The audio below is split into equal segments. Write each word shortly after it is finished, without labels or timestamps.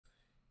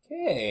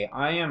Okay,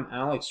 I am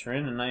Alex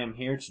Rinn, and I am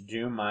here to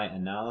do my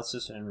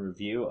analysis and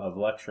review of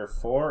Lecture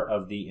 4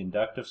 of the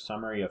Inductive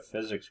Summary of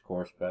Physics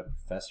course by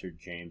Professor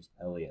James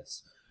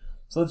Ellias.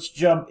 So let's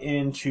jump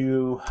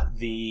into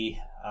the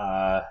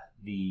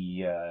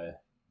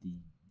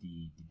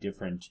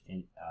different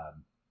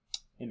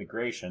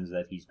integrations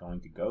that he's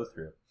going to go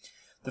through.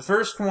 The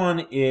first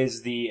one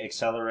is the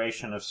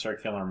acceleration of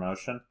circular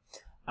motion.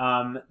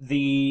 As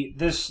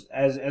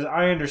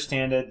I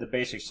understand it, the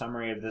basic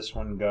summary of this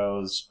one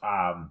goes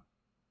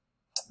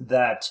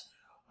that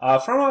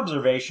from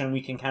observation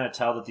we can kind of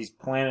tell that these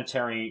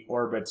planetary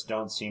orbits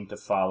don't seem to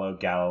follow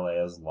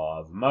Galileo's law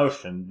of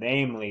motion.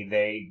 Namely,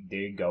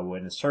 they go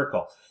in a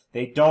circle.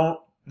 They don't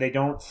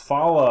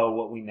follow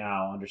what we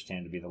now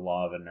understand to be the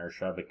law of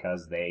inertia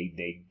because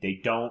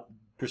they don't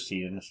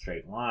proceed in a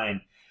straight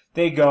line.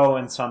 They go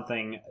in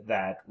something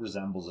that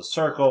resembles a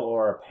circle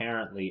or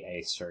apparently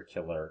a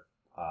circular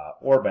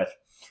orbit.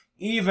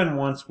 Even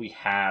once we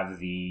have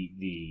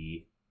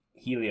the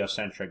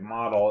heliocentric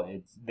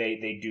model,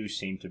 they do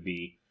seem to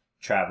be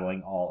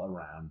traveling all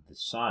around the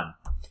sun.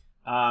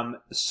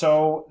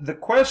 So the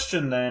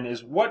question then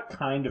is, what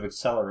kind of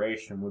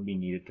acceleration would be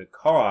needed to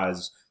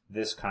cause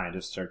this kind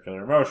of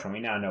circular motion? We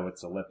now know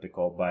it's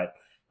elliptical, but it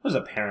was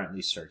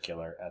apparently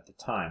circular at the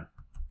time.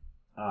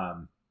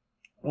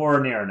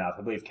 Or near enough.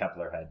 I believe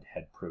Kepler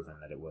had proven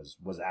that it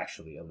was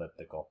actually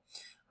elliptical.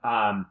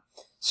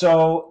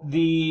 So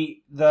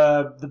the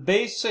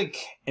basic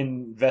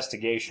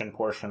investigation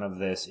portion of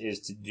this is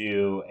to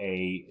do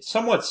a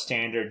somewhat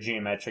standard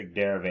geometric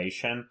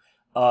derivation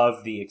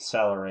of the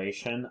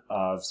acceleration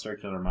of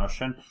circular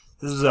motion.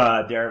 This is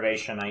a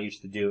derivation I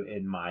used to do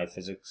in my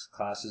physics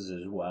classes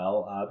as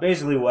well.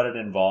 Basically what it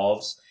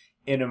involves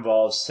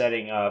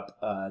setting up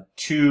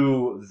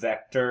two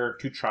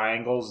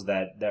triangles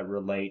that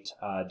relate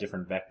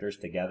different vectors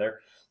together.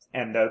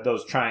 And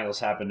those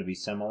triangles happen to be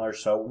similar.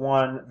 So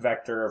one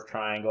vector of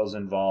triangles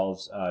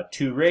involves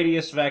two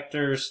radius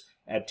vectors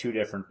at two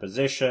different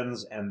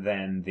positions, and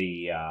then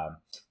the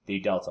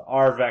delta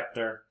r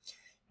vector,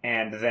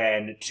 and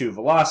then two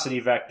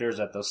velocity vectors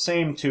at those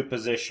same two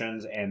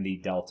positions, and the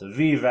delta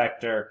v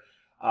vector.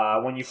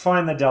 When you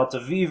find the delta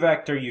v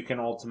vector, you can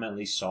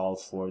ultimately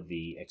solve for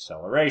the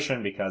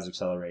acceleration, because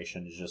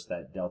acceleration is just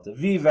that delta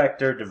v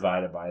vector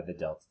divided by the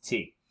delta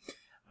t.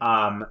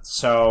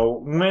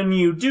 So when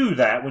you do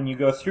that, when you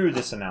go through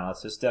this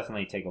analysis,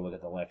 definitely take a look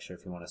at the lecture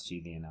if you want to see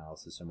the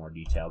analysis in more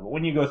detail. But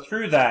when you go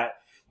through that,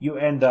 you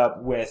end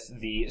up with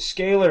the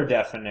scalar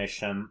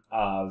definition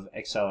of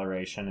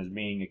acceleration as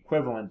being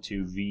equivalent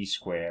to v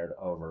squared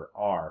over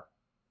r.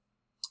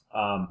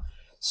 I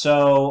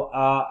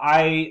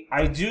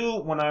do,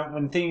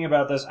 when thinking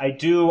about this,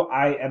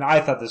 and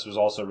I thought this was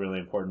also really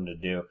important to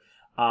do.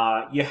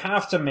 You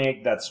have to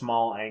make that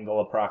small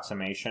angle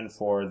approximation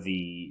for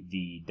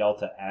the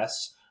delta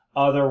s.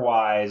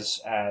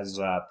 Otherwise, as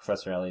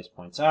Professor Ellias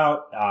points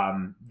out,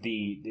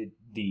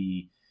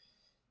 the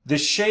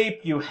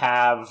shape you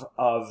have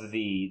of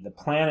the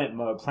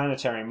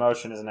planetary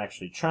motion isn't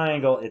actually a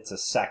triangle; it's a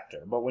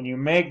sector. But when you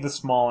make the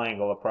small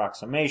angle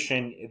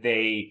approximation,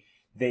 they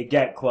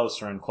get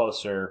closer and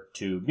closer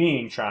to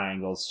being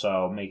triangles.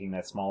 So making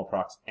that small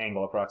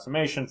angle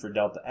approximation for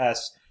delta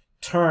s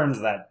turns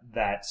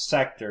that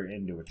sector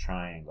into a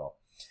triangle.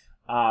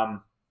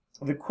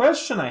 The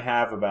question I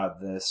have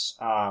about this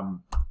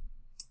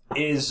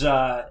is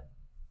the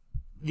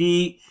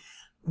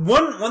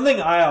one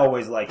thing I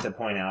always like to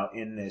point out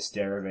in this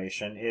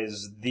derivation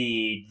is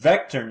the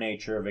vector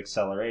nature of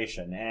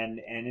acceleration,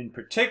 and in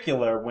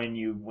particular when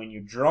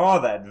you draw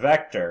that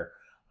vector.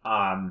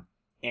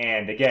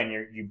 And again,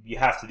 you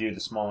have to do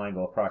the small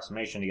angle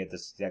approximation to get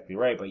this exactly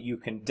right, but you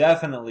can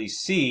definitely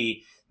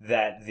see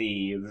that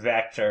the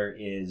vector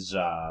is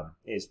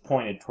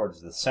pointed towards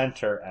the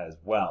center as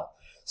well.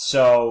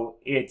 So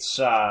it's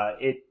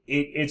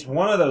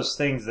one of those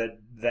things that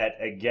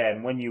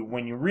again, when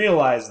you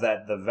realize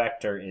that the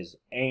vector is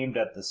aimed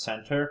at the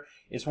center,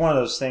 it's one of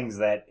those things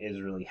that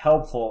is really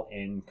helpful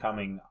in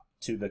coming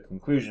to the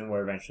conclusion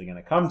we're eventually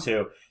going to come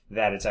to,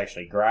 that it's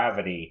actually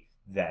gravity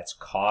that's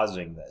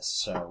causing this.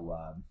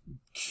 So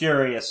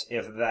curious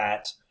if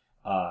that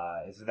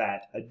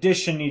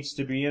addition needs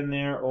to be in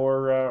there,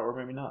 or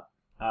maybe not.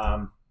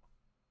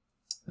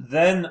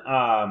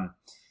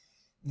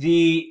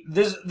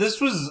 This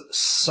was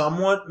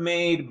somewhat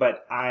made,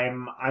 but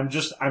I'm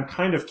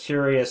kind of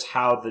curious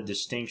how the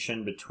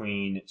distinction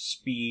between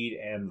speed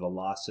and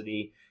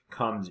velocity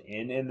comes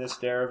in this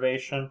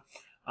derivation.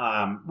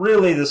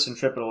 Really, the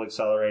centripetal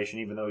acceleration,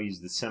 even though we use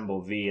the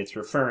symbol v, it's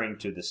referring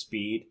to the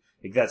speed.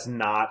 Like, that's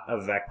not a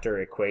vector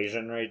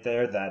equation right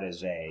there. That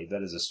is a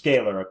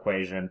scalar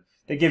equation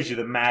that gives you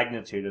the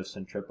magnitude of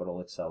centripetal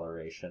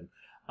acceleration.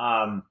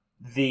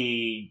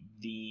 The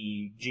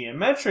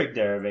geometric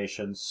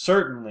derivation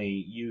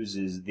certainly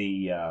uses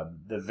the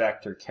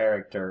vector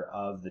character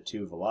of the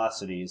two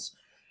velocities,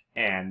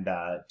 and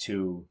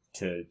to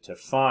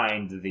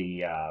find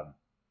the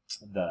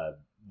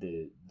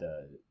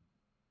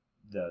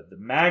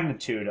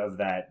magnitude of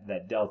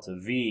that delta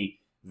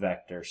v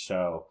vector.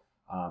 So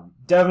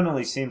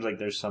Definitely seems like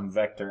there's some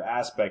vector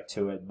aspect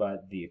to it,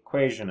 but the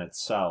equation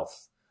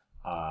itself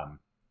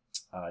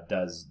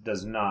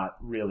does not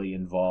really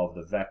involve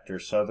the vector.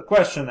 So the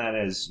question then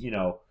is, you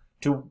know,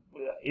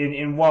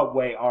 in what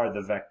way are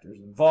the vectors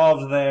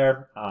involved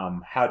there?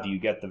 How do you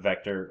get the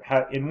vector?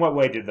 In what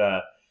way do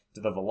the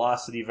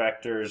velocity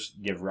vectors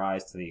give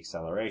rise to the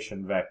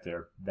acceleration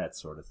vector? That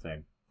sort of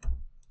thing.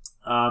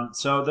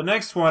 So the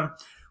next one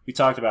we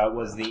talked about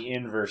was the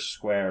inverse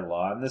square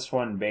law, and this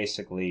one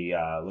basically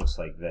looks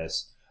like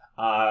this.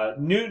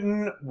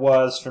 Newton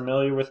was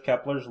familiar with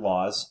Kepler's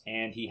laws,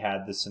 and he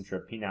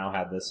now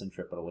had the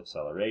centripetal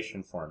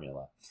acceleration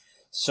formula.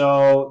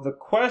 So the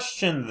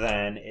question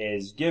then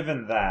is,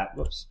 given that,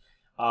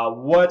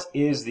 what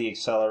is the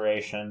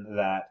acceleration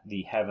that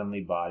the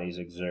heavenly bodies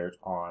exert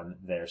on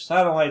their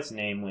satellites,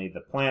 namely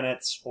the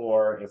planets,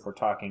 or if we're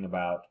talking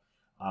about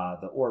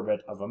the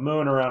orbit of a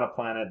moon around a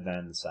planet,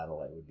 then the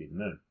satellite would be the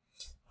moon.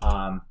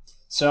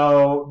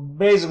 So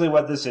basically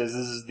what this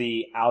is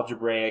the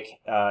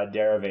algebraic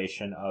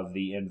derivation of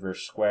the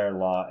inverse square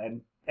law,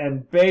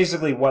 and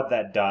basically what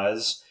that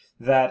does,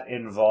 that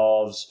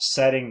involves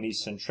setting the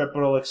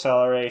centripetal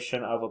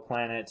acceleration of a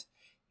planet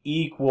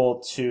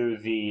equal to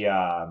the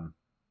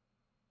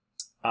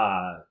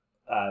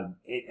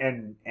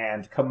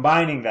and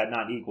combining that,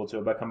 not equal to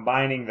it, but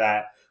combining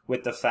that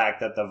with the fact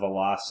that the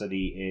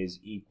velocity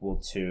is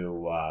equal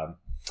to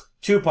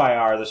 2 pi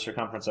r, the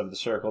circumference of the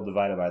circle,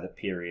 divided by the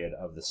period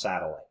of the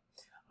satellite.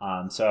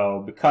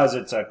 So because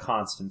it's a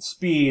constant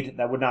speed,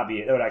 it would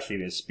actually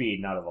be a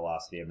speed, not a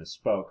velocity, I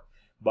misspoke.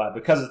 But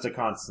because it's a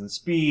constant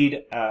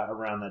speed,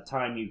 around that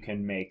time you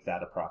can make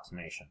that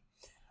approximation.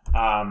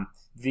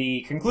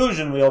 The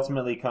conclusion we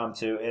ultimately come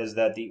to is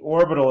that the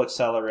orbital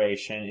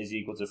acceleration is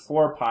equal to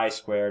 4 pi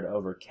squared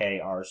over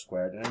k r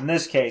squared. And in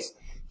this case,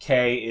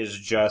 k is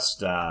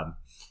just, I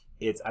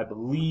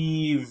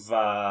believe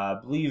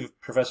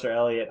Professor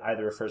Ellias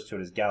either refers to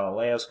it as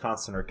Galileo's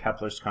constant or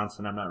Kepler's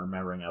constant. I'm not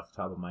remembering off the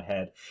top of my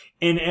head.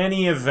 In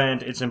any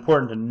event, it's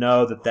important to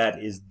know that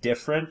that is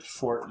different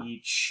for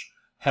each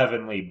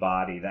heavenly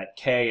body. That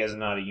k is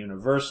not a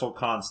universal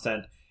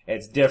constant.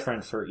 It's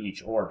different for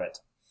each orbit.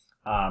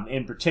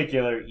 In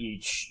particular,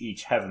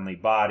 each heavenly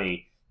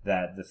body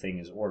that the thing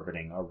is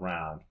orbiting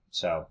around.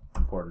 So,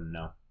 important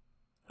to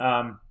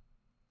know.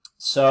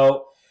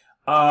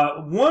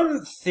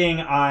 One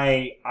thing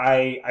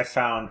I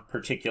found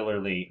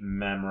particularly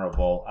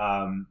memorable,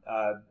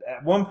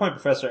 at one point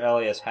Professor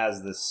Ellias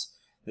has this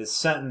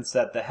sentence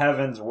that the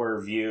heavens were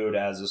viewed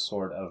as a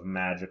sort of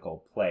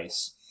magical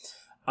place.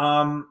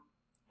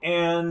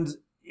 And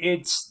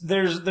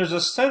there's a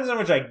sense in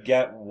which I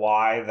get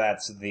why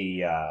that's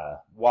the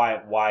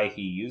why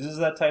he uses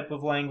that type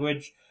of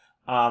language.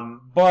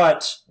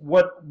 But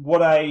what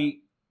I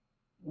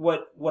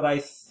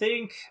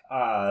think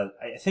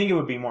it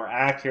would be more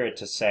accurate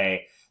to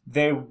say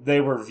they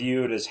were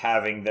viewed as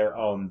having their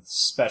own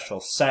special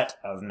set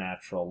of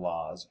natural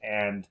laws,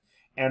 and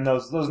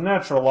those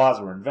natural laws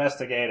were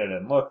investigated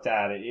and looked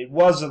at. It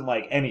wasn't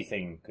like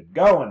anything could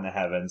go in the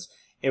heavens.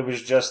 It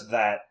was just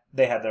that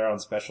they had their own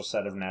special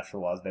set of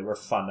natural laws. They were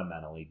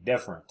fundamentally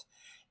different.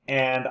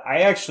 And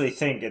I actually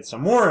think it's a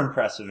more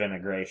impressive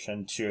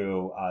integration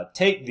to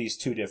take these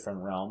two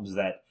different realms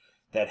that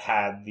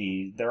had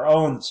their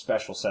own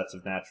special sets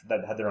of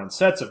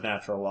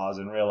natural laws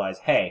and realize,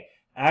 hey,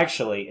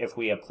 actually, if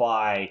we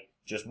apply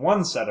just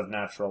one set of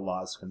natural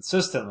laws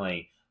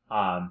consistently,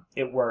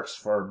 it works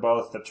for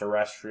both the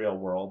terrestrial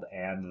world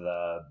and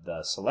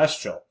the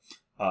celestial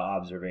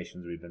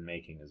observations we've been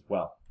making as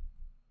well.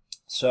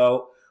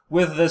 So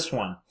with this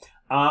one,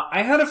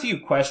 I had a few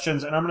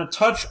questions, and I'm going to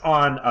touch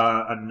on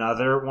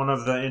another one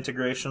of the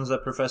integrations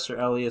that Professor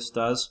Ellias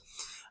does.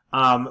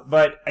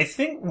 But I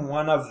think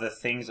one of the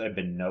things I've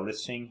been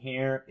noticing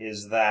here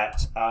is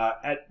that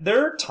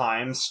there are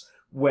times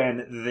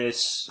when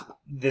this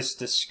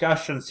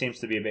discussion seems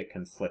to be a bit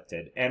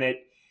conflicted, and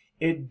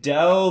it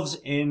delves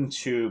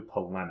into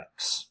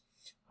polemics.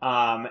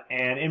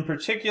 And in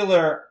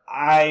particular,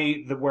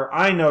 where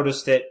I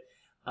noticed it,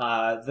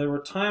 there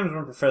were times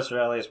when Professor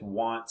Ellias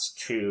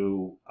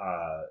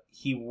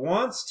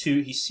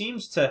he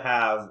seems to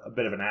have a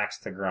bit of an axe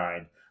to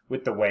grind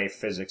with the way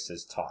physics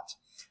is taught.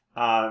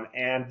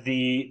 And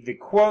the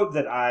quote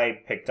that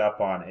I picked up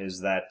on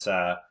is that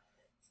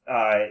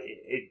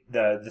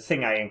the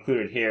thing I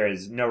included here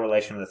is no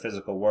relation to the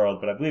physical world,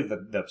 but I believe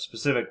the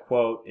specific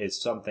quote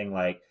is something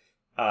like,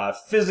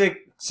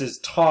 physics is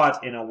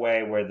taught in a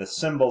way where the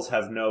symbols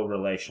have no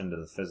relation to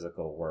the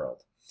physical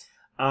world.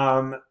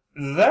 I'll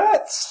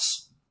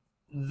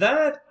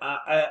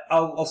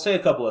say a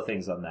couple of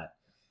things on that.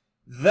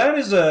 That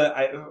is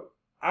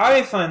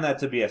I find that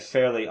to be a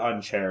fairly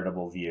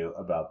uncharitable view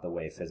about the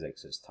way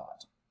physics is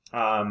taught.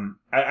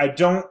 I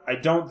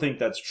don't think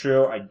that's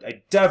true.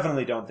 I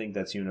definitely don't think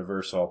that's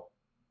universal.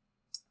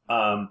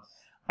 I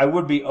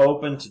would be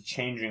open to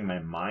changing my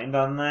mind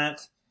on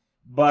that,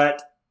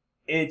 but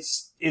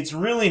it's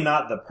really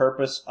not the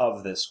purpose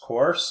of this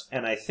course,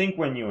 and I think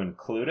when you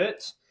include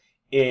it,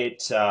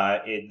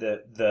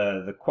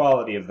 the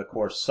quality of the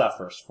course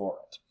suffers for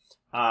it.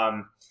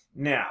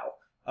 Now,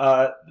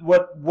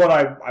 what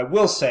I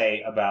will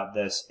say about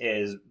this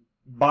is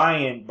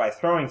by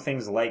throwing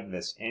things like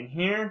this in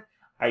here,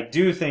 I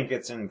do think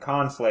it's in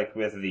conflict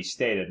with the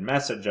stated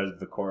message of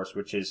the course,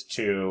 which is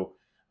to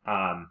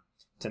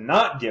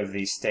not give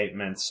these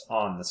statements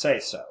on the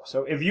say-so.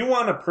 So if you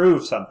want to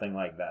prove something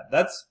like that,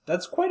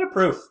 that's quite a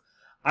proof,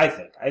 I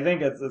think. I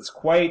think it's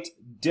quite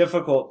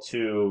difficult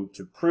to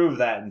prove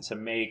that and to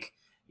make,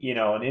 you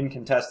know, an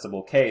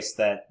incontestable case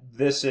that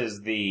this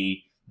is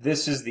the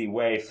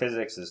way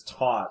physics is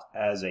taught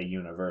as a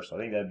universal.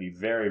 I think that'd be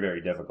very, very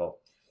difficult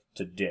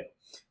to do.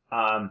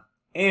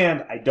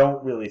 And I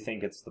don't really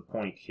think it's the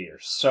point here.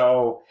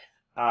 So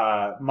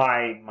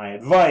my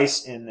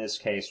advice in this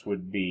case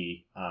would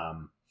be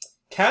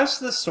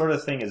cast this sort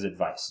of thing as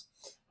advice.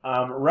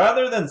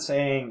 Rather than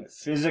saying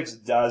physics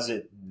does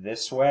it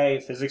this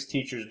way, physics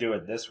teachers do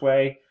it this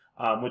way,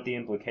 with the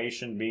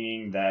implication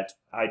being that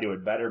I do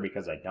it better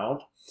because I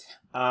don't.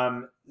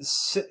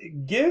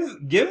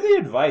 Give the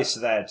advice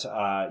that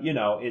you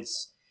know, it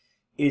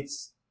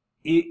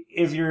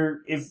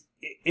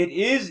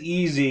is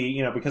easy,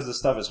 you know, because the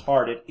stuff is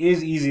hard, it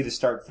is easy to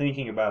start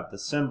thinking about the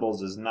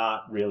symbols as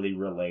not really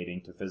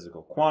relating to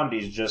physical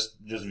quantities, just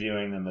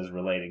viewing them as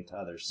relating to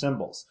other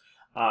symbols.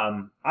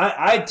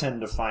 I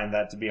tend to find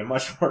that to be a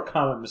much more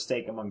common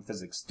mistake among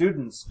physics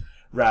students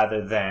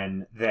rather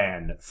than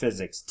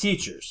physics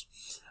teachers.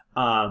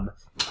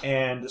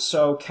 And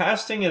so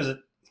casting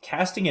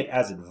it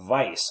as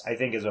advice, I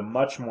think, is a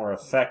much more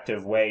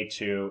effective way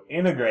to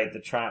integrate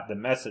the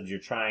message you're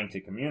trying to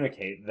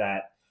communicate,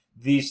 that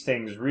these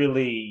things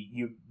really,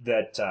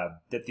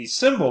 that these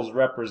symbols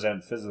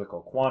represent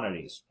physical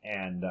quantities,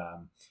 and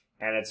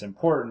it's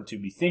important to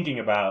be thinking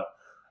about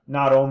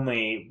not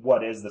only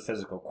what is the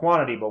physical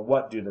quantity, but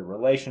what do the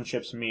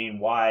relationships mean,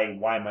 why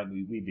might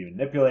we be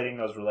manipulating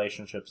those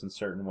relationships in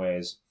certain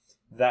ways,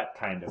 that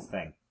kind of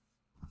thing.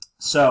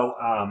 So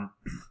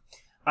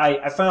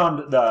I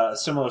found the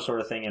similar sort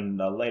of thing in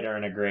the later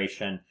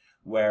integration,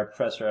 where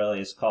Professor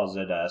Ellias calls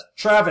it a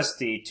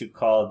travesty to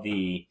call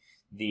the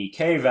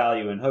K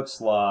value in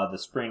Hooke's law the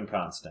spring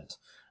constant.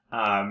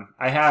 I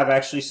have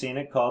actually seen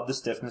it called the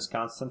stiffness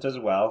constant as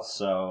well,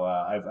 so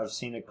I've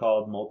seen it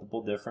called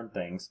multiple different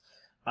things.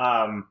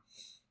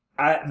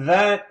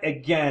 That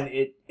again,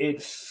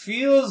 it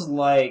feels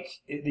like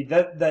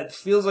that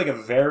feels like a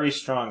very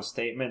strong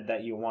statement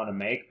that you want to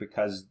make,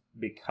 because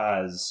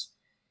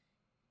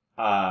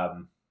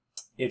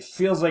it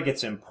feels like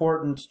it's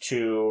important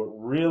to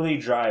really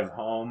drive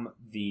home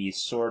the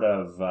sort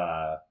of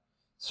the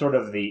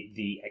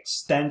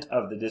extent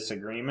of the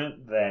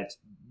disagreement that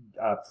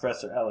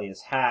Professor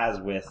Ellias has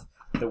with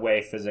the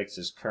way physics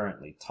is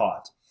currently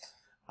taught.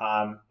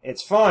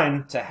 It's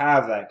fine to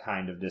have that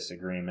kind of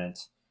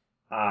disagreement.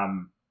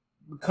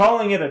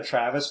 Calling it a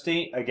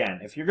travesty,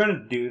 again, if you're going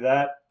to do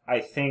that, I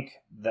think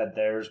that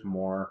there's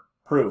more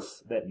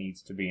proof that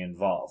needs to be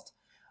involved.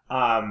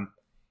 Calling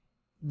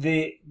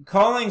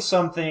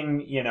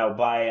something, you know,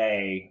 by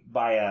a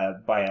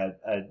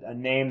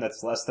name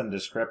that's less than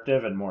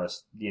descriptive and more,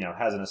 you know,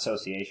 has an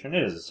association,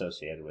 it is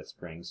associated with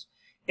springs.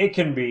 It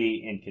can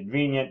be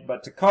inconvenient,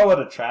 but to call it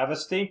a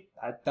travesty,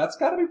 that's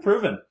got to be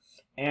proven.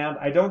 And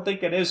I don't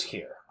think it is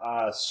here.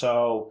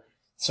 So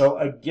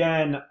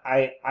again,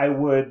 I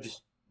would,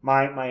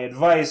 my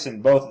advice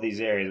in both of these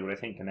areas, what I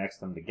think connects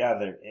them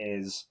together,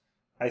 is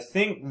I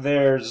think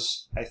that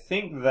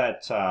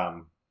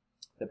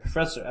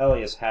Professor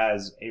Ellias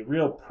has a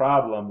real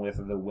problem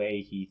with the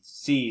way he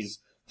sees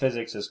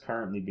physics as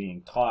currently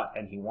being taught,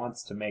 and he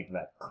wants to make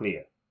that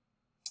clear.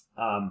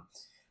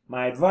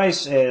 My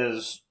advice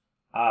is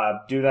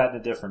do that in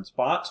a different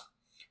spot.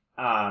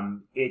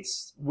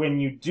 It's when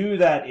you do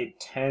that, it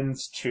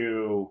tends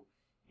to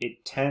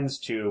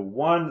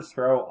one,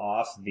 throw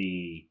off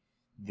the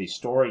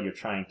story you're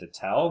trying to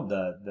tell,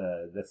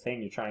 the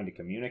thing you're trying to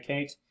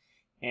communicate,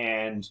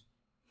 and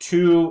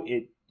two,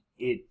 it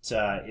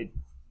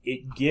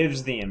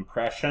gives the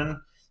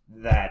impression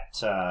that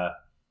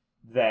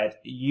that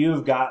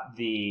you've got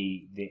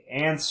the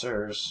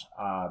answers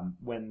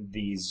when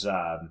these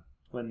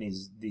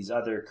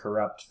other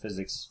corrupt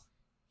physics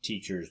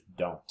teachers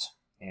don't.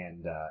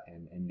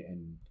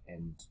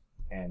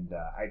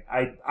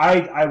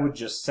 I would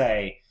just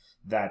say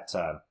that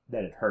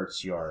it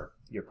hurts your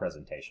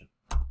presentation.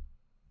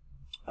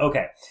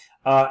 Okay,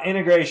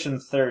 integration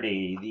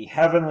 30. The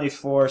heavenly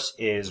force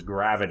is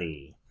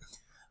gravity.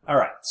 All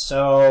right,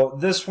 so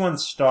this one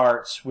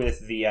starts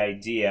with the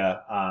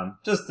idea,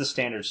 just the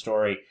standard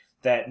story,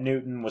 that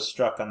Newton was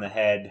struck on the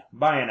head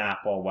by an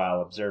apple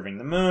while observing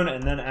the moon,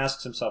 and then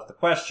asks himself the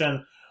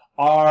question,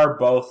 are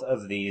both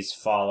of these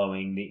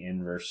following the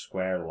inverse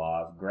square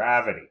law of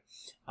gravity?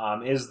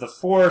 Is the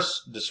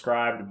force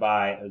described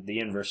by the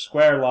inverse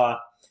square law,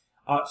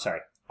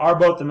 are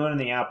both the moon and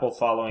the apple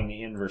following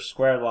the inverse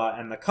square law?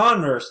 And the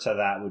converse to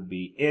that would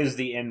be, is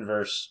the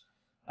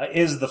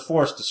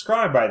force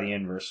described by the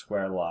inverse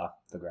square law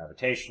the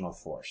gravitational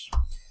force?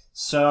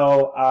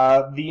 So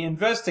the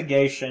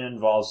investigation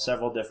involves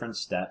several different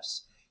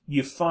steps.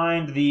 you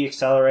find the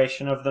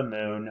acceleration of the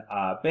moon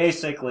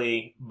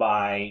basically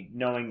by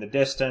knowing the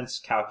distance,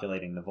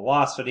 calculating the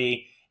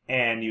velocity,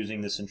 and using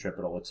the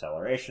centripetal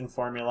acceleration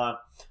formula.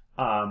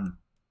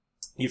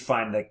 You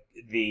find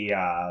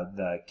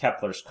the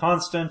Kepler's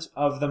constant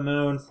of the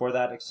moon for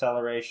that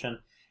acceleration,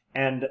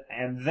 and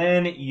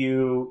then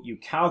you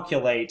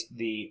calculate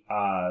the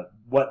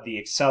what the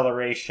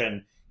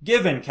acceleration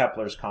given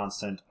Kepler's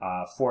constant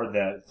for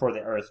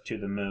the Earth to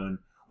the moon,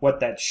 what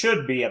that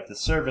should be at the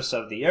surface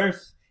of the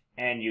Earth,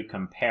 and you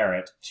compare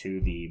it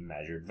to the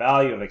measured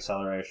value of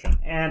acceleration,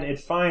 and it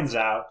finds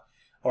out,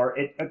 or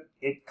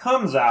it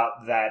comes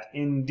out that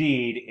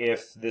indeed,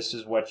 if this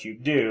is what you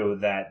do,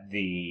 that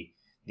the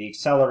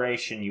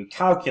acceleration you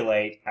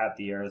calculate at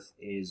the Earth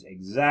is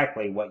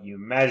exactly what you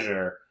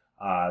measure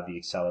the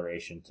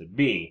acceleration to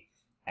be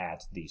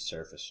at the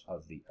surface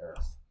of the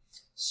Earth.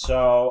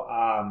 So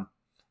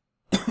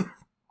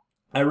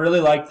I really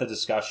like the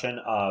discussion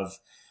of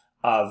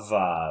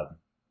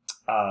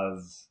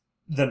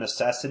the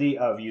necessity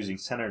of using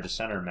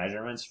center-to-center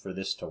measurements for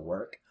this to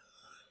work.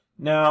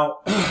 Now,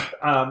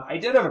 I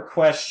did have a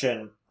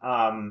question.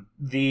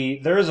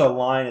 There is a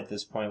line at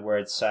this point where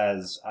it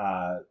says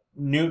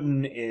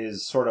Newton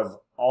is sort of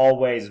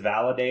always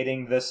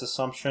validating this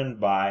assumption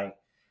by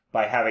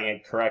having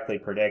it correctly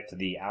predict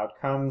the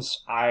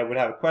outcomes. I would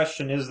have a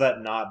question: is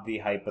that not the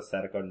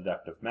hypothetical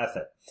deductive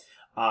method?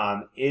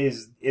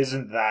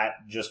 Isn't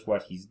that just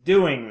what he's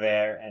doing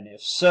there? And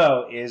if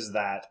so, is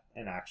that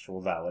an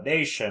actual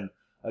validation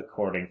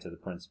according to the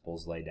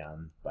principles laid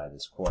down by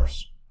this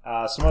course?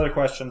 Some other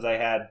questions I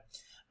had.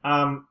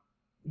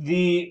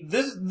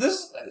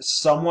 This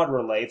somewhat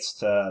relates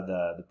to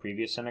the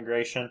previous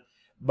integration,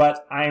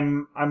 but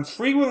I'm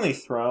frequently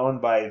thrown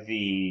by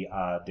the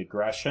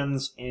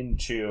digressions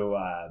into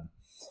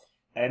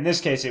in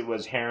this case it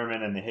was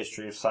Harriman and the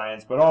History of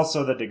Science, but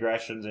also the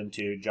digressions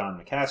into John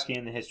McCaskey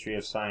and the History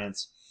of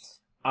Science.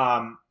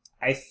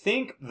 I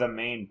think the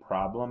main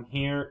problem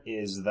here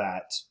is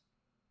that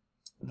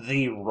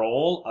the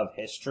role of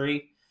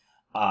history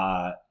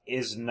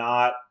is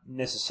not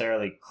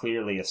necessarily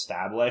clearly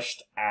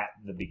established at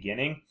the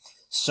beginning.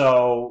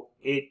 So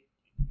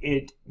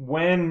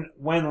when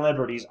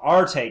liberties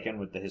are taken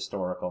with the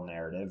historical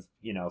narrative,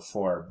 you know,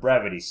 for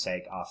brevity's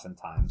sake,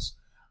 oftentimes,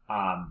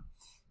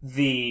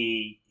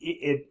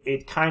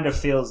 it kind of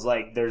feels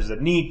like there's a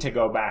need to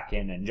go back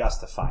in and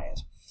justify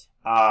it.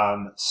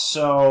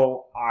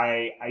 So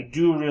I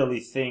do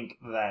really think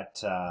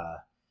that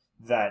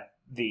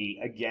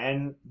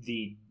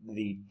the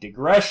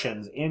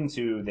digressions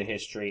into the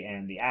history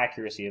and the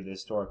accuracy of the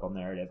historical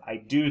narrative, I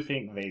do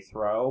think they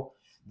throw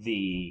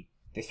the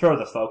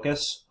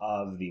focus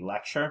of the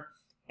lecture,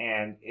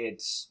 and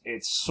it's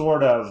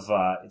sort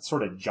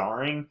of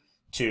jarring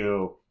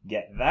to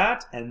get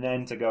that and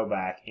then to go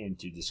back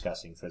into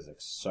discussing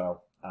physics.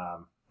 So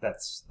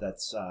that's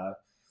it's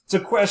a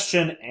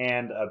question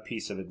and a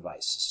piece of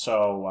advice.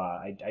 So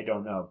I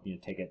don't know, you know,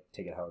 take it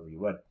however you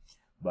would,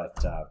 but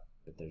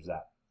there's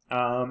that.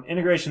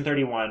 Integration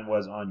 31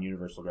 was on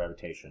universal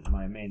gravitation.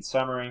 My main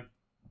summary.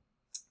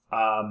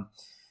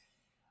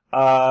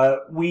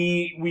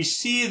 We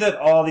see that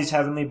all these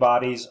heavenly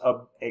bodies,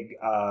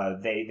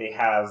 they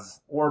have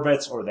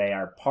orbits, or they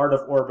are part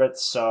of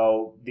orbits.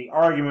 So the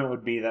argument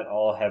would be that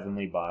all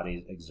heavenly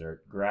bodies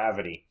exert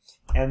gravity.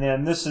 And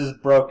then this is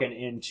broken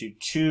into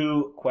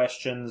two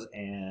questions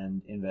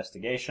and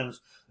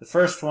investigations. The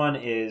first one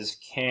is,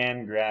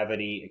 can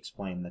gravity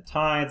explain the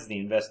tides? The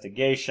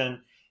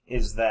investigation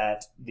is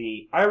that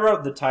I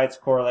wrote the tides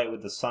correlate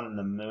with the sun and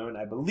the moon.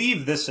 I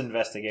believe this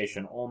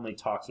investigation only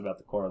talks about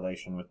the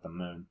correlation with the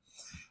moon.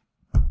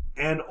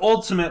 And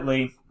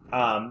ultimately,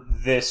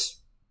 the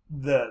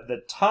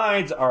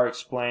tides are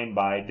explained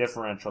by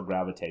differential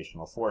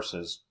gravitational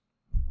forces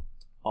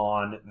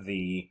on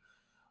the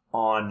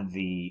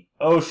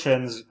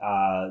oceans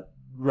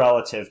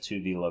relative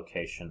to the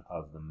location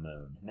of the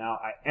moon. Now,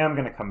 I am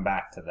going to come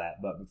back to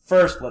that, but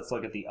first let's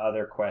look at the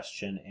other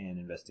question and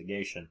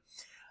investigation.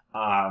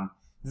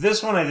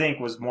 This one I think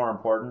was more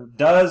important.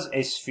 Does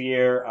a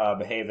sphere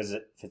behave as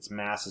if its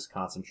mass is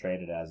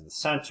concentrated as the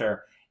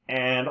center?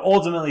 And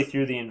ultimately,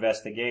 through the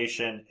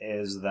investigation,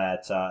 is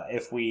that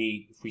if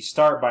we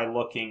start by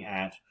looking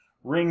at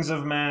rings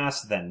of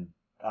mass, then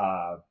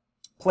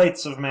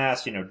plates of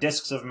mass, you know,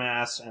 disks of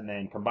mass, and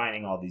then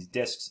combining all these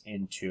disks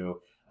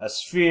into a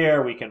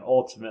sphere, we can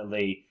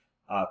ultimately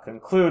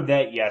conclude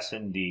that yes,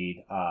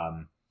 indeed,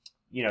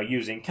 you know,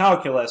 using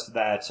calculus,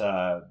 that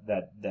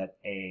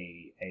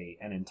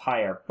an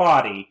entire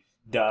body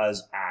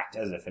does act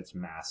as if its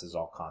mass is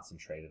all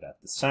concentrated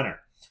at the center.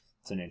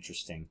 It's an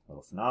interesting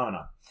little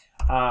phenomenon.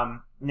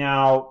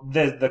 Now,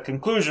 the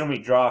conclusion we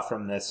draw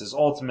from this is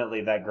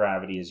ultimately that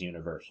gravity is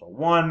universal.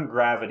 One,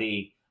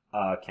 gravity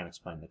can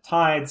explain the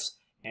tides,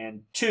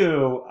 and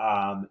two,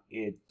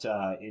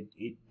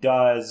 it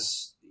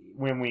does,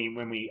 when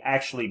we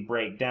actually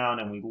break down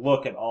and we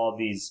look at all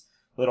these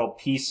little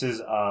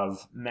pieces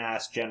of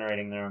mass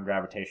generating their own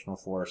gravitational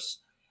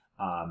force,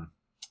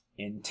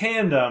 in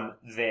tandem,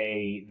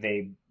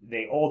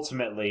 they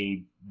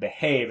ultimately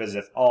behave as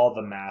if all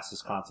the mass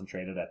is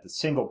concentrated at the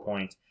single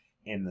point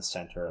in the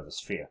center of a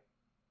sphere.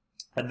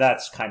 And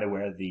that's kind of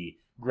where the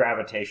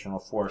gravitational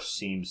force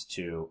seems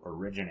to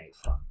originate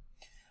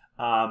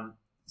from.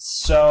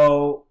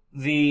 So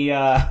the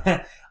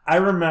I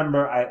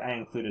remember I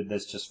included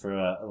this just for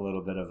a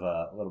little bit of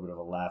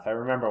a laugh. I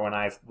remember when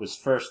I was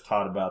first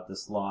taught about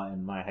this law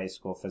in my high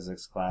school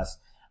physics class.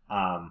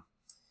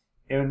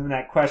 And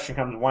that question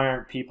comes, why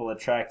aren't people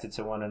attracted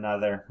to one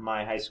another?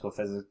 My high school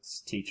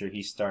physics teacher,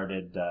 he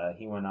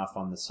went off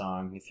on the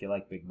song, If You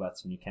Like Big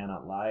Butts and You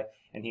Cannot Lie,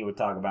 and he would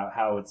talk about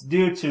how it's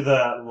due to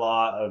the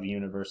law of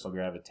universal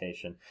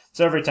gravitation.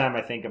 So every time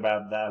I think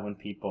about that, when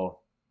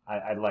people,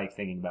 I like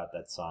thinking about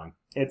that song.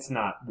 It's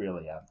not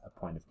really a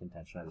point of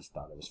contention, I just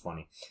thought it was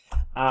funny.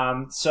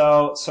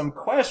 So some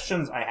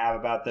questions I have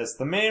about this.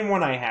 The main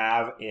one I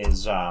have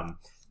is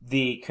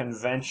the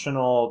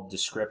conventional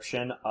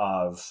description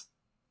of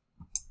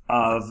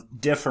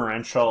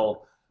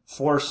differential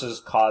forces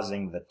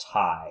causing the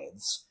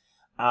tides.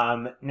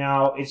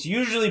 Now, it's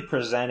usually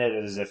presented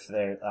as if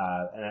there,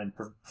 and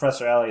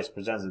Professor Ellias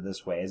presents it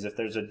this way, as if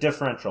there's a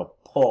differential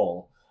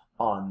pull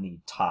on the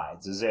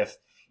tides, as if,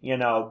 you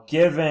know,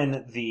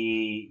 given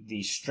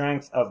the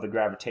strength of the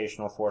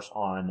gravitational force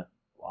on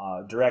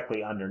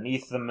directly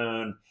underneath the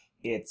moon,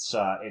 it's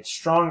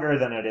stronger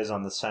than it is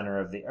on the center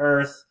of the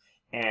Earth,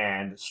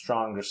 and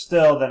stronger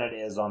still than it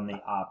is on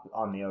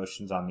the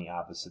oceans on the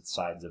opposite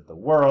sides of the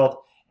world.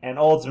 And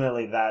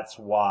ultimately, that's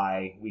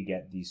why we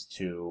get these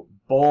two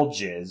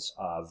bulges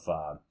of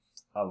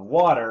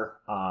water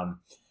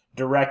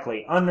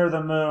directly under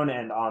the moon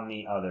and on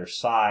the other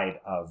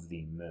side of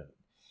the moon.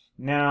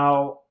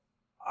 Now,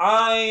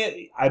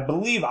 I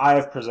believe I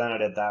have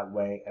presented it that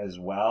way as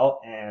well,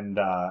 and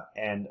I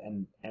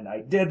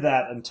did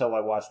that until I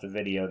watched a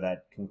video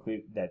that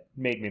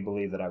made me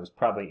believe that I was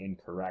probably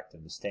incorrect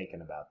and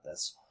mistaken about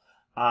this.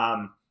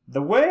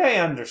 The way I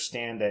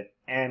understand it,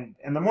 and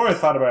the more I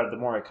thought about it, the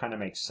more it kind of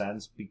makes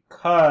sense,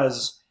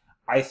 because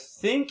I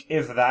think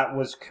if that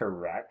was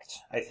correct,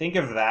 I think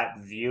if that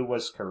view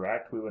was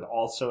correct, we would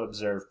also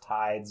observe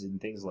tides in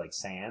things like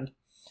sand,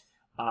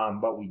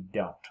 but we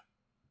don't.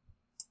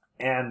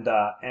 And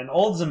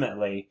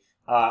ultimately,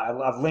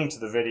 I've linked to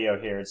the video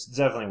here. It's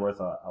definitely worth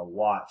a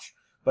watch.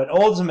 But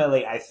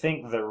ultimately, I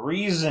think the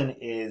reason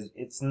is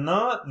it's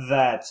not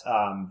that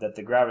that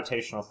the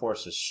gravitational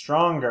force is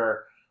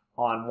stronger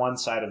on one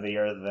side of the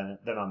Earth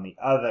than on the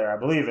other. I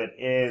believe it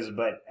is,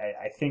 but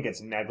I think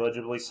it's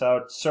negligibly so.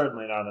 It's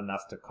certainly not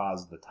enough to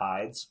cause the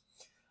tides.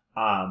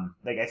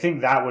 I think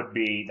that would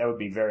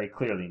be very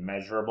clearly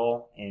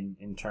measurable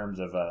in terms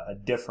of a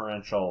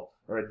differential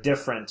or a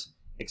different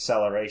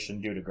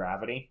acceleration due to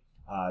gravity,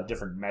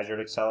 different measured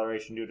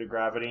acceleration due to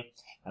gravity,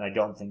 and I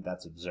don't think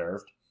that's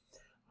observed.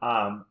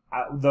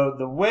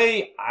 The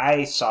way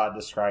I saw it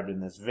described in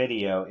this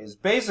video is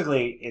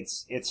basically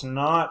it's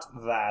not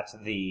that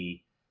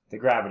the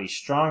gravity's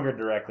stronger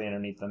directly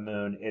underneath the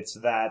moon, it's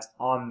that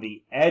on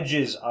the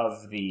edges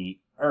of the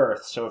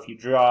Earth, so if you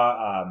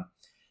draw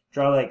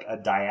like a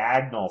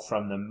diagonal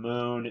from the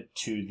moon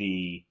to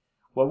the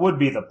what would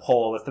be the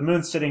pole. If the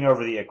moon's sitting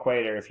over the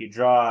equator, if you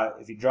draw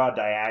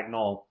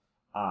diagonal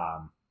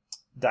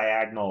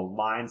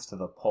lines to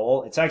the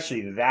pole, it's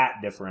actually that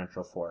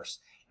differential force.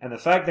 And the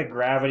fact that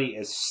gravity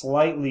is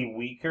slightly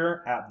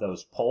weaker at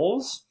those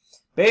poles,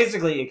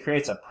 basically it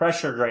creates a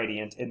pressure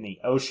gradient in the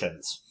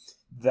oceans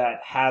that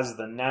has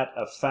the net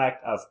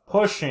effect of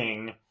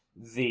pushing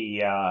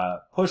the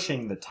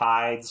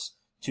tides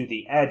to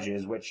the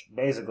edges, which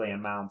basically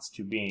amounts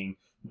to being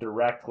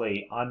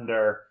directly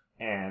under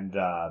and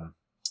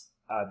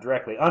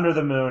directly under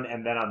the moon,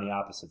 and then on the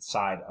opposite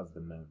side of the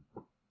moon.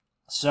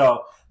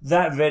 So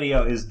that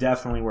video is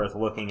definitely worth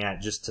looking at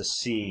just to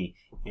see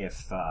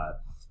if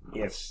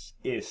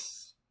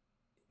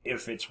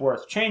it's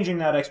worth changing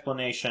that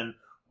explanation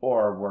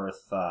or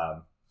worth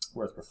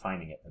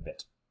refining it a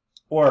bit,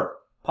 or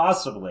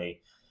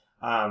possibly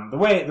the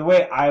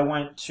way I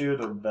went to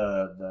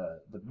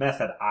the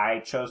method I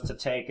chose to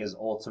take is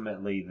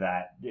ultimately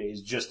that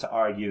is just to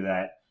argue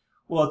that,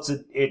 well,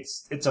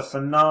 it's a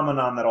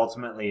phenomenon that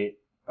ultimately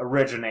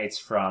originates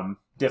from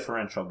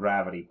differential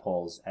gravity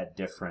pulls at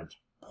different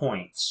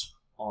points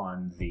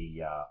on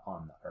the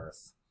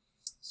Earth.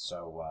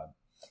 So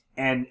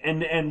and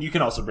you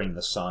can also bring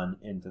the sun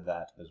into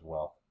that as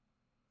well.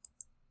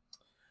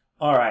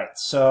 All right,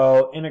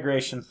 so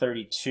integration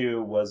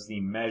 32 was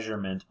the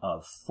measurement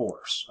of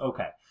force.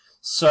 Okay,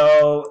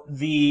 so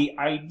the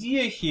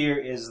idea here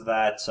is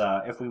that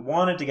if we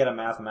wanted to get a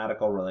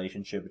mathematical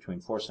relationship between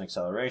force and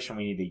acceleration,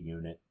 we need a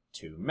unit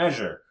to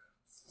measure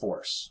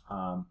force.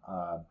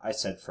 I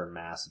said for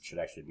mass, it should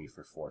actually be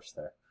for force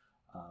there.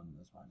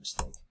 That's my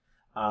mistake.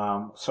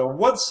 So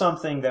what's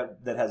something that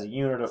has a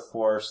unit of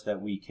force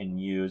that we can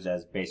use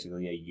as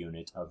basically a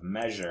unit of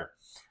measure?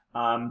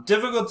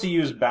 Difficult to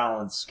use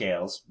balance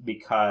scales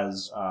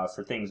because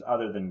for things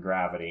other than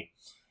gravity,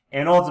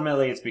 and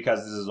ultimately it's because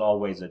this is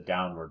always a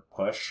downward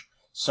push.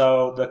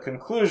 So the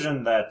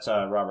conclusion that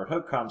Robert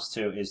Hooke comes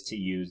to is to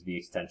use the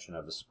extension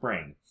of a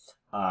spring.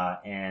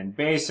 And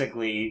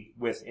basically,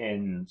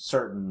 within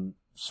certain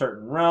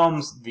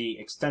realms, the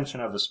extension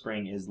of a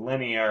spring is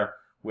linear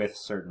with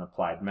certain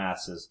applied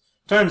masses.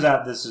 Turns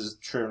out this is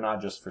true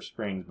not just for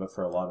springs, but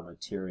for a lot of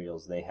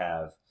materials.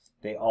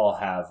 They all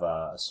have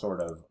a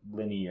sort of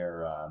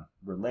linear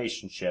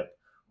relationship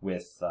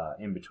with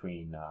in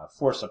between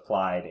force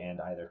applied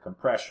and either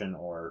compression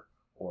or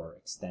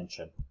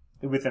extension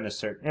within a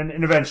certain,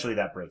 and eventually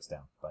that breaks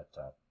down. But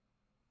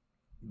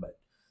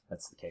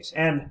that's the case.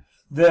 And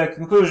the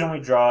conclusion we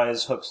draw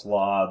is Hooke's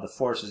law: the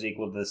force is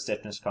equal to the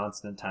stiffness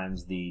constant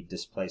times the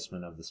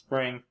displacement of the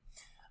spring.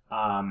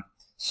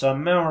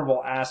 Some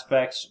memorable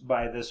aspects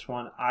by this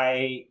one.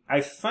 I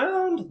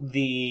found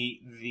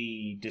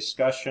the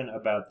discussion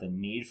about the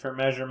need for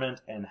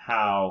measurement and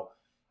how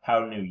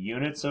new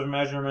units of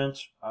measurement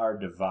are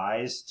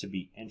devised to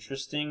be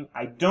interesting.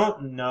 I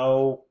don't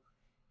know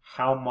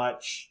how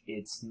much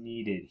it's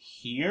needed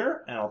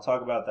here, and I'll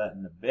talk about that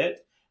in a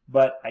bit.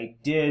 But I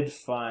did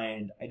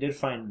find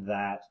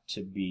that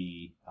to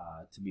be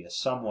a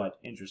somewhat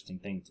interesting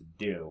thing to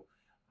do.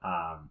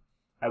 I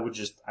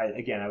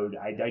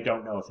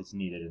don't know if it's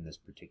needed in this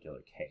particular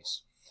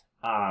case.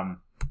 And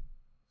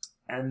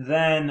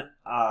then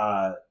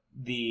I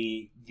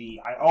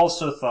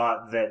also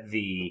thought that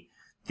the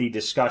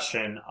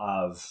discussion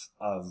of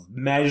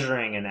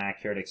measuring an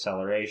accurate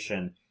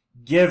acceleration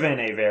given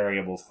a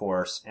variable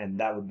force, and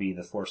that would be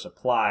the force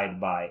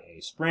applied by a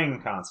spring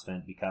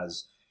constant,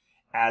 because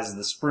as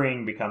the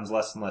spring becomes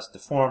less and less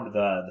deformed,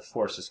 the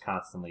force is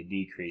constantly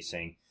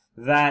decreasing.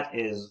 That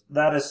is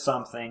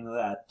something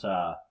that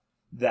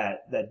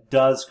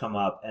does come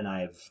up, and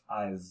I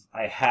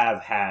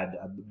have had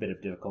a bit of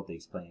difficulty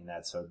explaining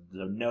that. So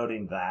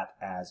noting that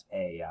as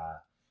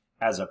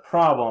a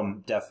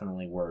problem,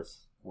 definitely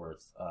worth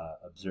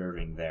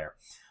observing there.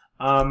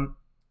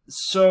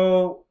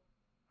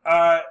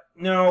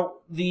 Now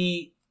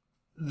the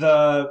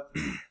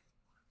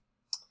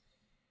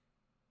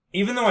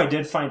even though I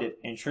did find it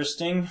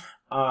interesting,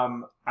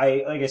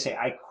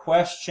 I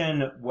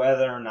question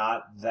whether or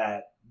not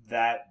that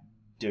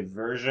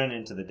diversion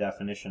into the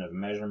definition of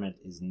measurement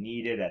is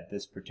needed at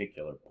this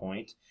particular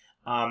point.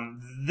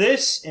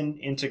 This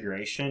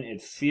integration, it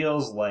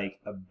feels like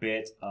a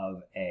bit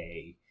of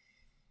it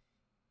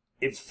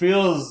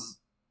feels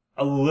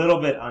a little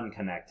bit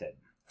unconnected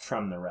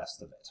from the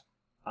rest of it.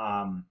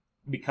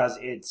 Because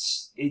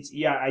it's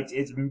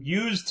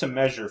used to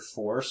measure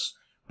force,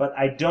 but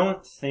I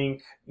don't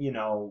think,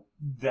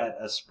 that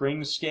a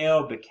spring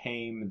scale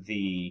became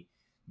the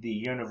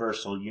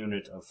universal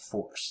unit of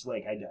force,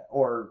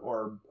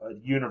 or a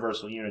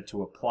universal unit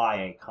to apply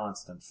a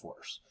constant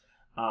force.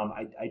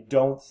 I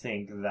don't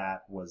think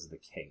that was the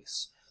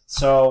case.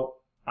 So,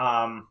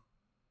 the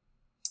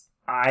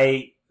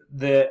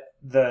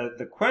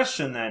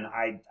question then,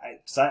 I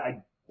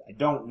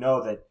don't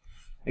know that.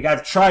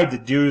 I've tried to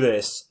do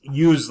this,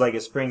 use a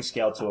spring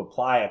scale to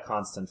apply a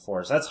constant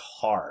force. That's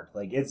hard.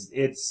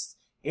 It's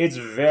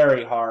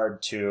very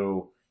hard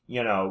to,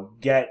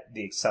 get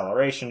the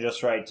acceleration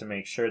just right to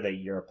make sure that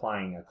you're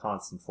applying a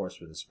constant force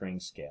with a spring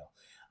scale.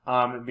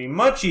 It'd be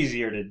much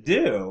easier to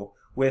do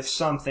with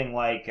something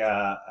like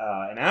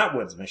an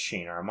Atwood's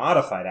machine or a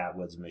modified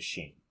Atwood's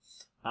machine.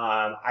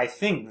 I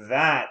think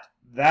that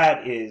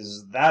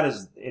is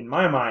in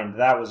my mind,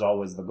 that was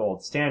always the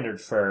gold standard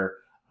for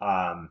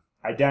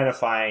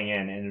identifying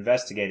and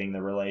investigating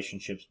the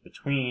relationships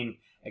between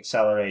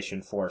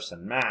acceleration, force,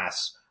 and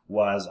mass,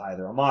 was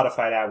either a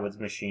modified Atwood's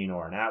machine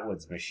or an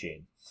Atwood's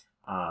machine.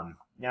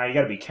 Now you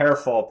got to be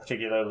careful,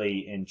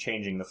 particularly in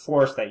changing the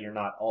force, that you're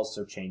not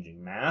also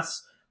changing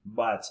mass.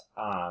 But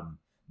I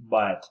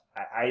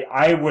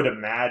would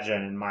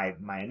imagine, and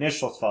my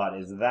initial thought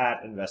is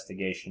that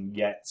investigation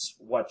gets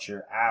what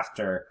you're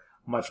after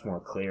much more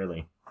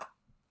clearly.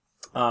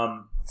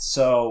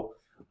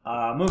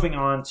 Moving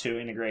on to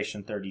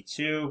integration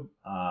 32,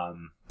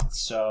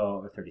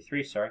 or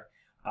 33, sorry.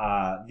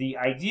 The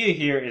idea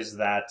here is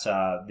that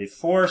the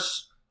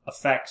force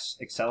affects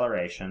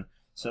acceleration,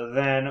 so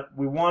then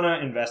we want to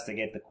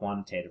investigate the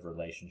quantitative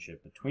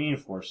relationship between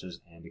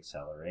forces and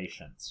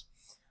accelerations.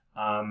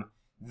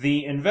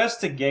 The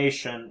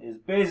investigation is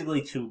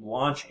basically to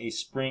launch a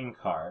spring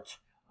cart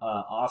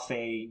off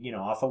a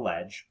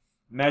ledge,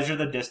 measure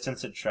the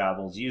distance it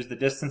travels, use the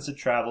distance it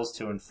travels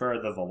to infer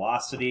the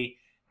velocity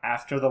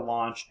after the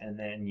launch, and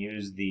then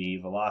use the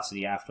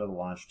velocity after the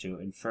launch to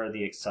infer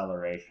the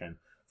acceleration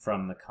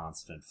from the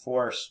constant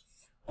force.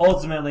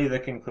 Ultimately, the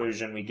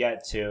conclusion we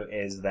get to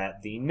is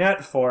that the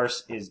net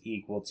force is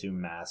equal to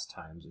mass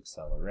times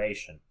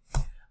acceleration.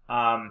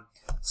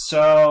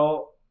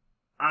 So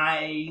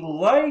I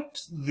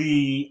liked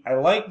the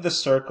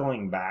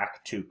circling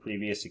back to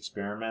previous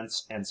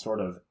experiments and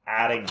sort of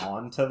adding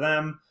on to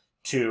them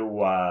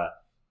to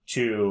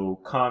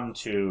come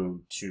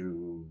to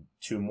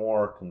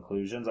more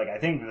conclusions. I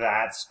think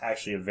that's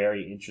actually a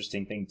very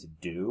interesting thing to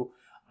do.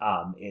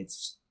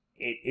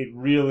 It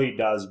really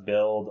does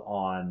build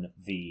on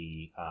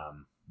the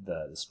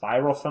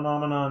spiral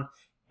phenomenon,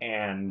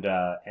 and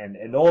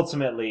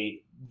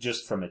ultimately,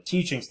 just from a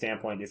teaching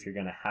standpoint, if you're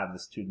going to have the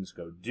students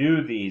go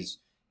do these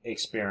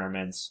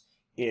experiments,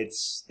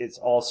 it's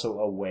also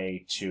a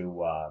way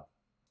to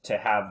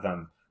have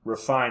them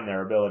refine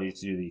their ability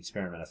to do the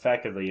experiment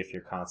effectively if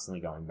you're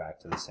constantly going back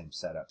to the same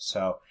setup.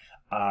 So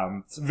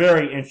it's a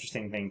very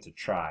interesting thing to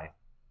try.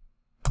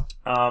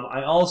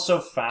 I also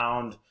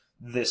found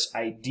this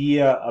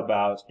idea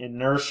about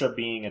inertia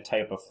being a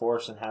type of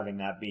force and having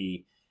that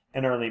be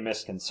an early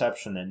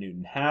misconception that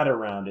Newton had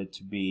around it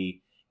to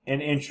be an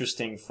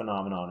interesting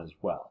phenomenon as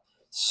well.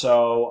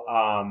 So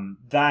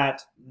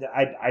that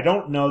I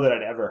don't know that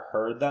I'd ever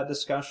heard that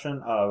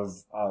discussion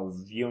of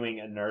viewing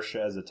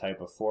inertia as a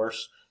type of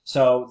force.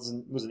 So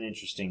it was an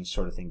interesting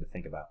sort of thing to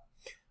think about.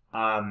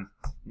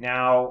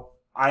 Now,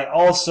 I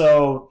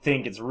also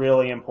think it's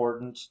really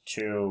important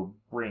to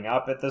bring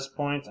up at this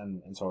point,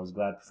 and so I was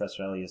glad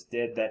Professor Ellias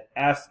did, that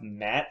F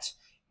met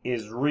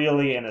is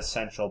really an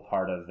essential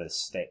part of this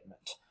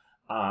statement.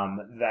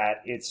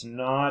 That it's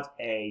not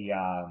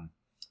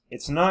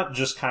it's not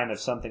just kind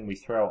of something we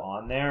throw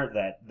on there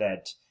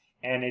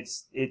and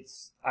it's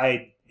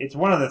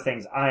one of the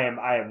things I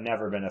have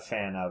never been a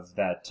fan of,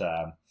 that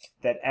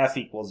F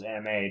equals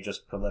ma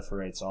just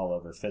proliferates all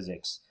over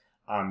physics.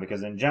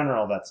 Because in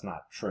general, that's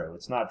not true.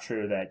 It's not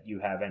true that you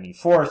have any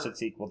force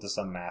that's equal to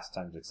some mass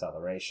times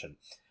acceleration.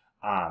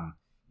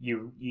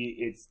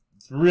 It's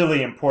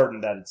really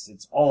important that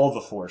it's all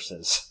the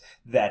forces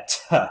that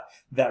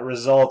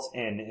result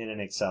in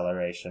an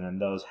acceleration, and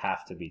those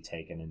have to be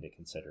taken into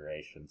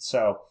consideration.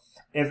 So,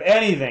 if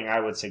anything, I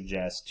would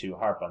suggest to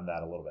harp on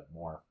that a little bit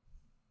more,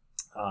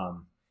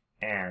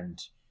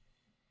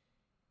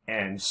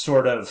 and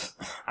sort of,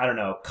 I don't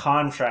know,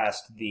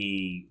 contrast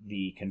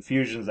the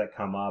confusions that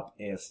come up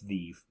if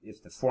the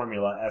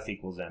formula F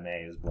equals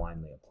ma is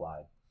blindly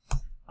applied.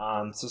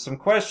 So some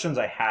questions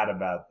I had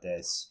about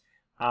this.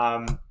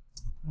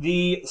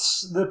 The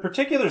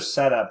particular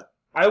setup,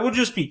 I would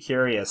just be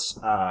curious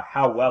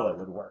how well it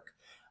would work.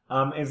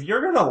 If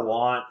you're going to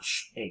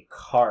launch a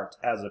cart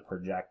as a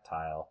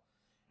projectile,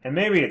 and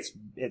maybe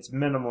it's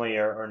minimally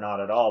or not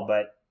at all,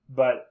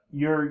 but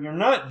you're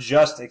not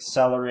just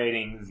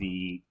accelerating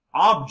the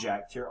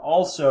object, you're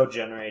also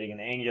generating an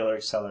angular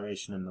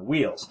acceleration in the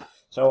wheels.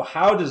 So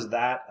how does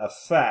that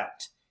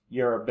affect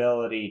your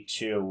ability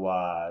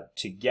to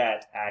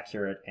get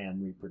accurate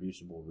and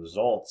reproducible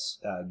results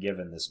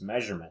given this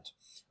measurement,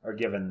 or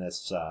given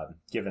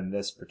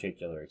this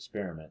particular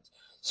experiment?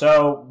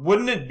 So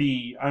wouldn't it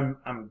be,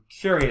 I'm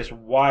curious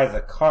why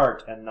the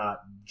cart and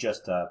not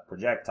just a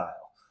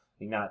projectile,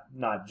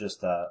 not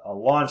just a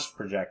launched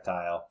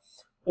projectile,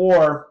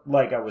 or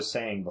like I was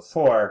saying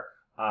before,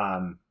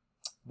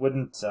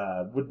 couldn't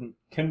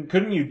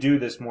you do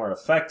this more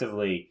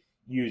effectively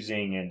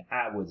using an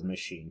Atwood's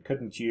machine?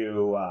 Couldn't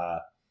you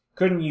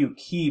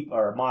keep,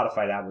 or a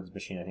modified Atwood's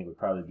machine, I think would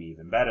probably be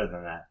even better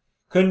than that.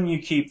 Couldn't you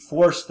keep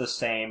force the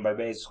same by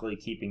basically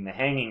keeping the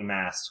hanging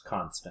mass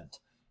constant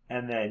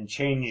and then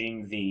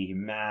changing the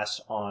mass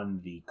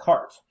on the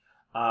cart?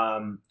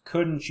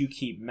 Couldn't you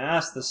keep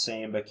mass the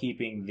same by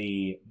keeping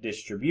the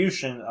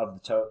distribution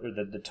of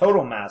the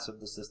total mass of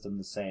the system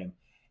the same,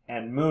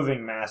 and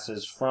moving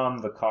masses from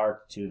the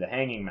cart to the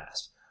hanging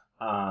mass?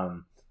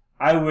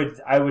 I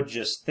would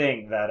just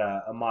think that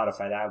a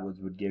modified Atwood's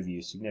would give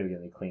you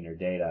significantly cleaner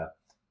data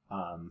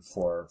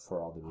for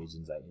all the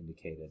reasons I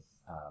indicated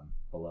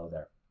below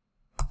there.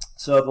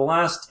 So the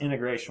last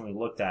integration we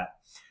looked at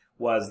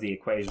was the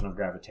equation of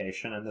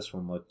gravitation, and this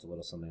one looked a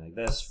little something like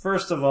this.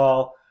 First of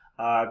all,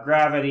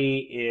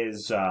 gravity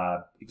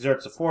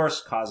exerts a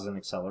force, causes an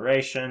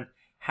acceleration.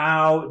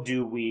 How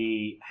do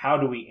we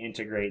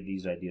integrate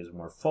these ideas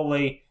more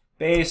fully?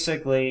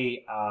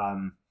 Basically,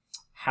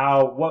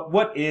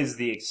 what is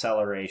the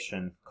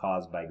acceleration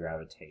caused by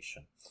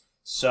gravitation?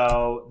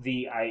 So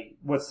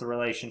what's the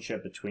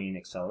relationship between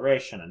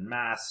acceleration and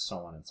mass, so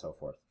on and so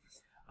forth.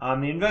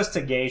 The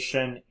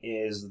investigation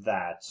is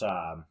that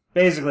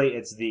basically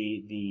it's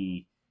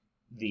the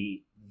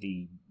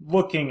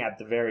looking at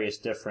the various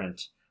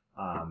different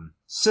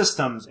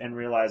systems and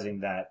realizing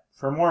that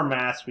for more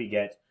mass we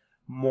get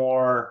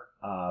more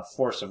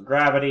force of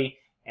gravity,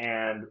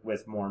 and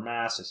with more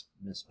mass, it's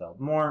misspelled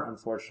more,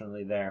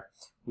 unfortunately there,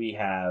 we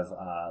have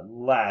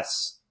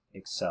less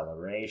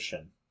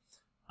acceleration.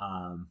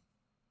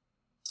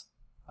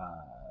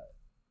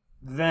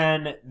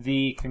 Then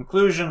the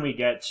conclusion we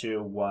get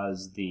to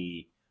was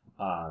the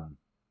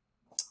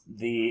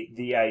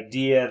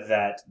idea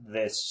that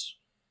this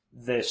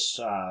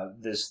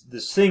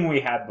thing we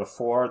had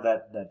before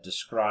that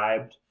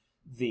described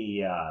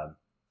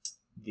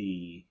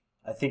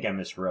I think I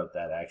miswrote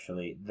that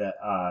actually.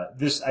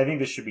 I think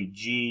this should be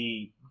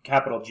G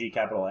capital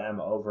M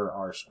over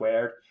R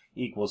squared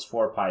equals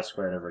 4 pi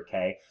squared over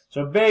K.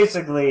 So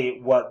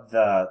basically what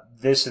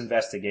this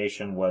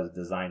investigation was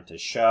designed to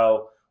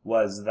show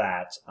was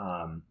that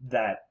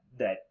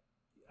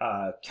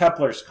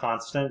Kepler's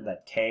constant,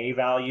 that K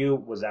value,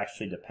 was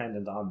actually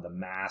dependent on the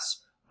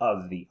mass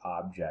of the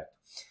object.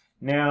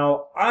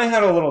 Now, I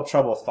had a little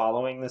trouble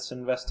following this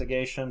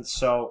investigation,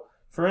 so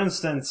for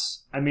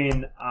instance, I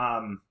mean,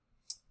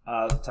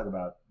 let's talk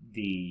about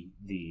the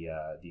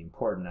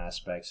important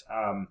aspects.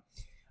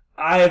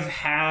 I've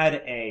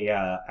had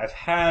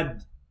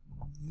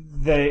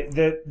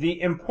the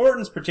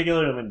importance,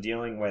 particularly when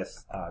dealing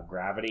with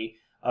gravity,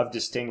 of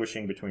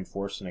distinguishing between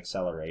force and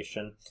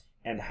acceleration,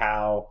 and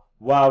how,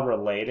 while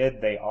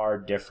related, they are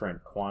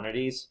different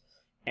quantities.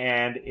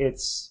 And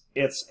it's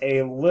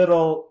a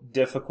little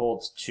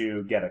difficult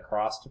to get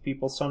across to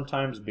people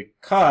sometimes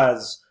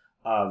because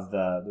of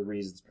the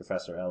reasons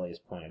Professor Ellias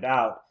pointed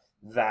out,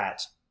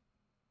 that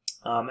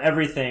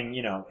everything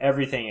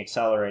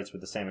accelerates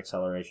with the same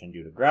acceleration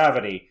due to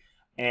gravity,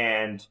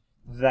 and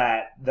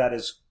that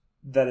is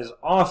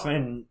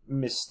often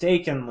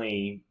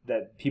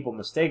people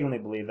mistakenly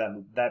believe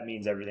that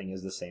means everything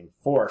is the same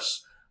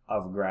force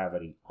of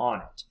gravity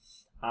on it.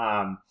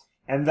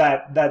 And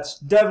that's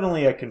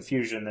definitely a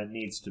confusion that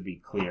needs to be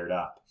cleared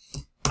up.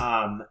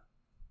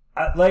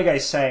 Like I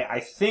say, I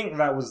think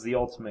that was the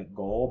ultimate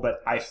goal,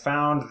 but I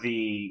found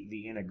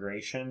the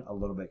integration a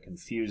little bit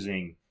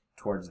confusing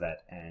towards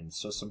that end.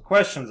 So some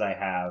questions I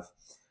have.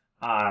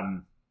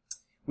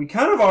 We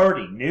kind of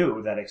already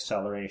knew that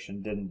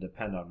acceleration didn't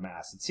depend on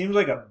mass. It seems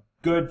like a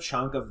good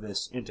chunk of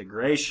this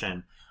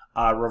integration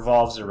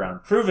revolves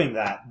around proving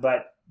that,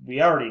 but we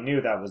already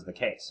knew that was the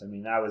case. I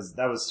mean, that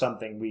was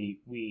something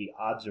we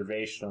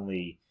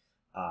observationally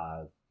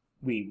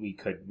we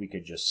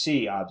could just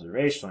see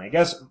observationally. I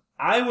guess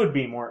I would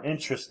be more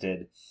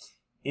interested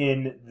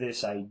in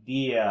this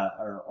idea,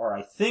 or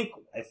I think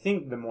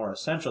the more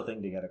essential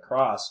thing to get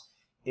across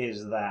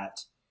is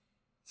that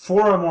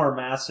for a more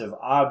massive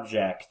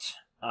object,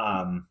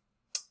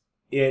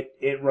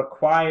 it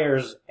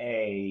requires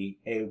a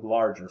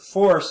larger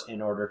force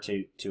in order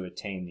to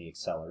attain the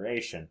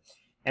acceleration,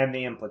 and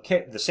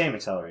the same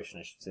acceleration,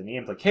 I should say. The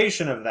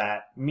implication of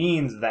that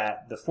means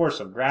that the force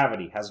of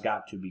gravity has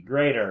got to be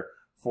greater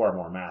for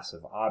more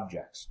massive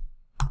objects.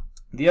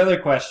 The other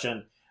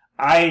question,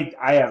 I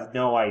have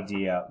no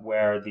idea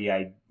where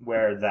the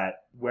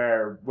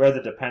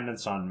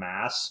dependence on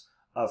mass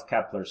of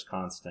Kepler's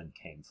constant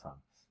came from.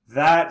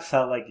 That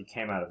felt like it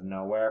came out of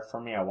nowhere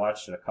for me. I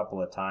watched it a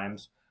couple of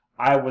times.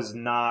 I was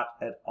not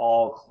at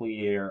all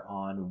clear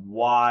on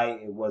why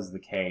it was the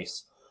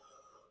case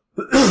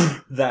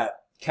that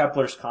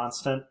Kepler's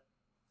constant,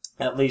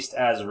 at least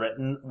as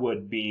written,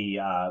 would be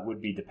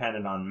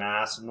dependent on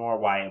mass, nor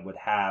why it would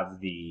have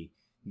the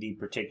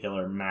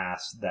particular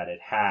mass that it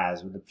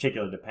has, with the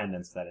particular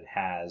dependence that it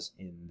has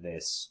in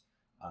this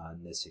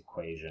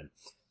equation.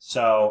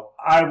 So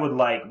I would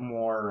like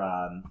more.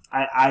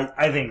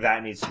 I think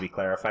that needs to be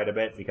clarified a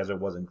bit, because it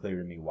wasn't clear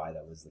to me why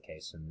that was the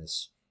case in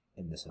this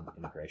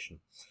integration.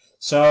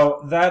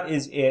 So that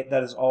is it.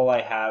 That is all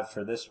I have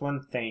for this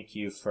one. Thank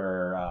you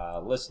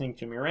for listening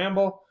to me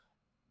ramble,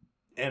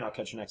 and I'll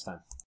catch you next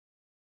time.